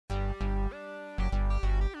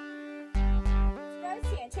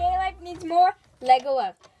needs more LEGO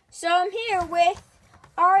Elves. So I'm here with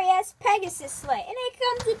Aria's Pegasus Sleigh, and it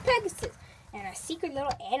comes with Pegasus and a secret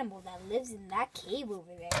little animal that lives in that cave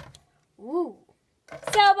over there. Ooh.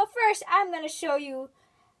 So, but first, I'm going to show you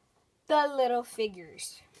the little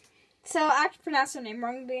figures. So, I actually pronounced her name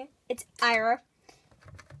wrongly. It's Aira.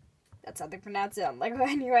 That's how they pronounce it on LEGO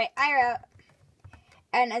anyway. Aira.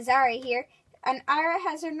 And Azari here. And Aira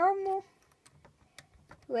has her normal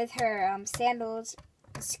with her sandals,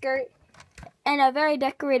 skirt, and a very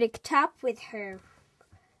decorated top with her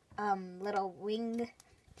little wing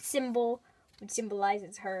symbol, which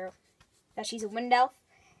symbolizes her that she's a wind elf.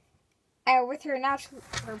 And with her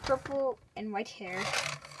her purple and white hair,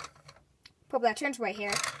 purple that turns white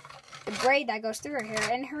hair, the braid that goes through her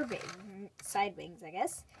hair, and her side wings, I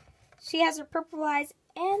guess. She has her purple eyes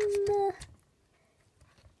and the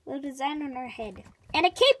little design on her head. And a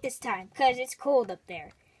cape this time, because it's cold up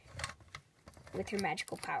there. With her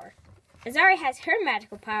magical power. Azari has her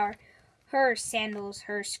magical power, her sandals,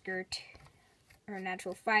 her skirt, her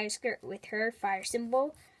natural fire skirt with her fire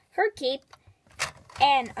symbol, her cape,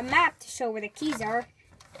 and a map to show where the keys are,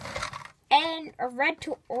 and a red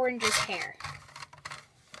to orangish hair.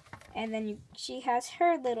 And then she has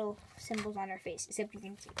her little symbols on her face, except you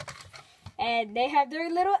can see. And they have their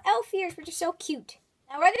little elf ears, which are so cute.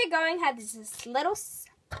 Now where they're going has this little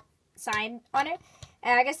sign on it.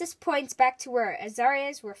 And I guess this points back to where Azari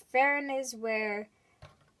is, where Farron is, where,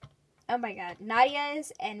 oh my god, Nadia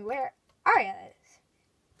is, and where Aria is.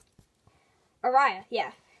 Araya, yeah.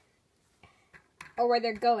 Or where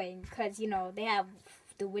they're going, because, you know, they have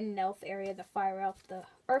the wind elf area, the fire elf, the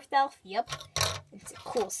earth elf, yep. It's a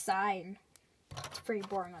cool sign. It's pretty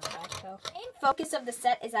boring on the back, though. The main focus of the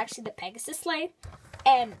set is actually the Pegasus Sleigh.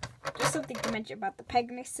 And just something to mention about the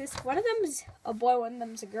Pegasus. One of them is a boy, one of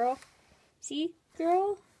them is a girl. See?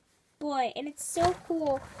 Girl, boy, and it's so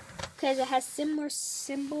cool because it has similar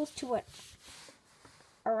symbols to what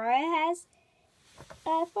Araya has.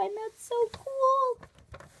 I find that so cool.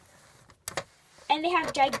 And they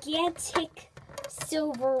have gigantic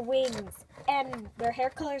silver wings, and their hair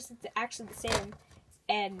colors is actually the same.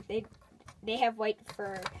 And they have white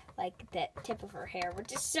for like the tip of her hair,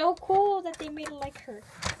 which is so cool that they made it like her.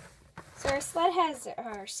 So her sled has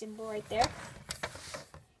her symbol right there.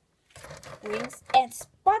 Wings and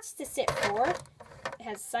spots to sit for. It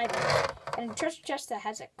has side wings. And a treasure chest that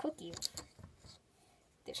has a cookie.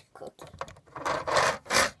 There's a cookie.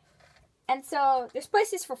 And so there's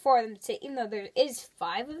places for 4 of them to sit, even though there is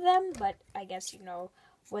 5 of them. But I guess, you know,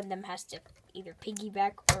 one of them has to either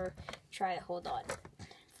piggyback or try to hold on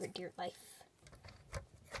for dear life.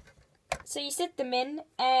 So you sit them in,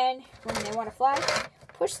 and when they want to fly,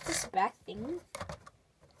 push this back thing,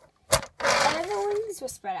 and then the wings will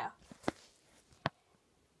spread out.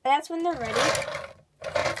 That's when they're ready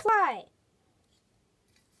to fly.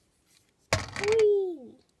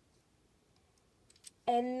 Whee!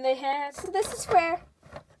 And they have, so this is where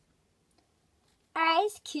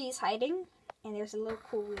Kitty's hiding, and there's a little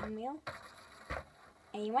cool windmill.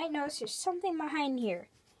 And you might notice there's something behind here.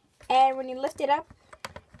 And when you lift it up,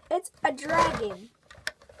 it's a dragon.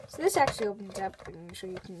 So this actually opens up, and so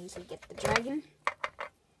you can easily get the dragon.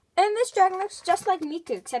 And this dragon looks just like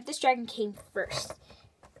Miku, except this dragon came first.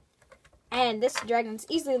 And this dragon's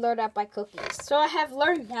easily lured out by cookies. So I have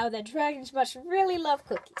learned now that dragons must really love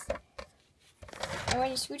cookies. And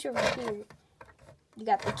when you scooch over here, you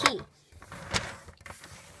got the key.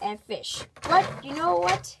 And fish. But you know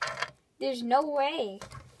what? There's no way.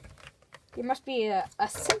 There must be a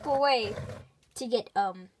simple way to get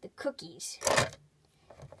the cookies.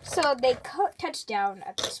 So they touch down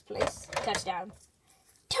at this place. Touchdown.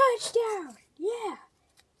 Touchdown! Yeah!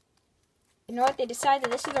 You know what? They decide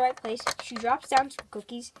that this is the right place. She drops down some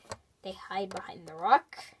cookies. They hide behind the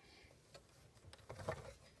rock.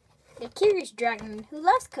 The curious dragon who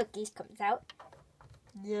loves cookies comes out.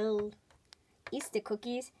 No. Eats the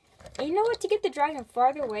cookies. And you know what? To get the dragon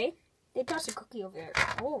farther away, they toss a cookie over there.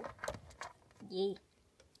 Oh. Yay.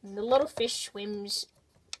 And the little fish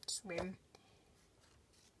swim.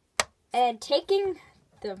 And taking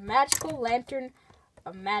the magical lantern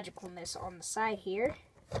of magicalness on the side here,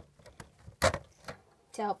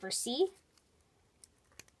 to help her see,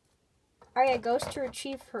 Arya goes to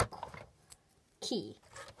retrieve her key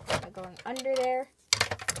by going under there,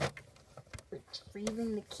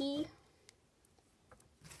 retrieving the key,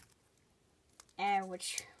 and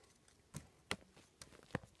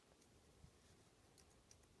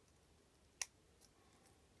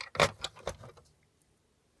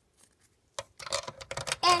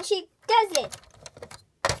and she does it.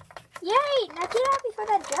 Yay! Now get out before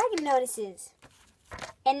that dragon notices.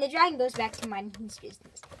 And the dragon goes back to minding his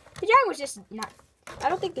business. The dragon was just not... I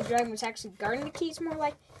don't think the dragon was actually guarding the keys. More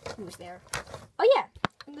like he was there. Oh, yeah.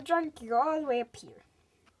 And the dragon can go all the way up here.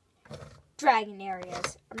 Dragon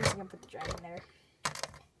areas. I'm just going to put the dragon there.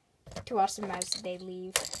 To watch them as they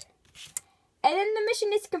leave. And then the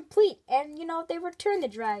mission is complete. And, you know, they return the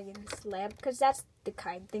dragon's lamp. Because that's the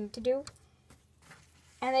kind thing to do.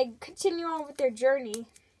 And they continue on with their journey.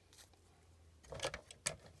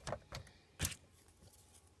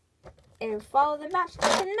 And follow the map to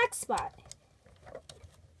the next spot.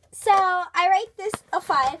 So, I rate this a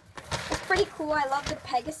 5. It's pretty cool. I love the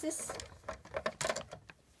Pegasus.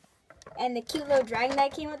 And the cute little dragon that I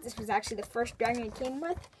came with. This was actually the first dragon I came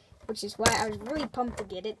with. Which is why I was really pumped to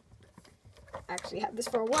get it. I actually had this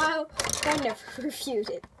for a while. But I never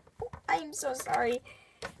reviewed it. I am so sorry.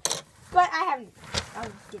 But I haven't. I'll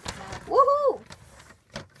get it now. Woohoo!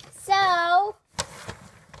 So,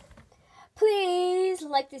 please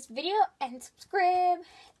like this video and subscribe.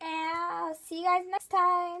 And I'll see you guys next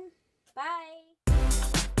time. Bye.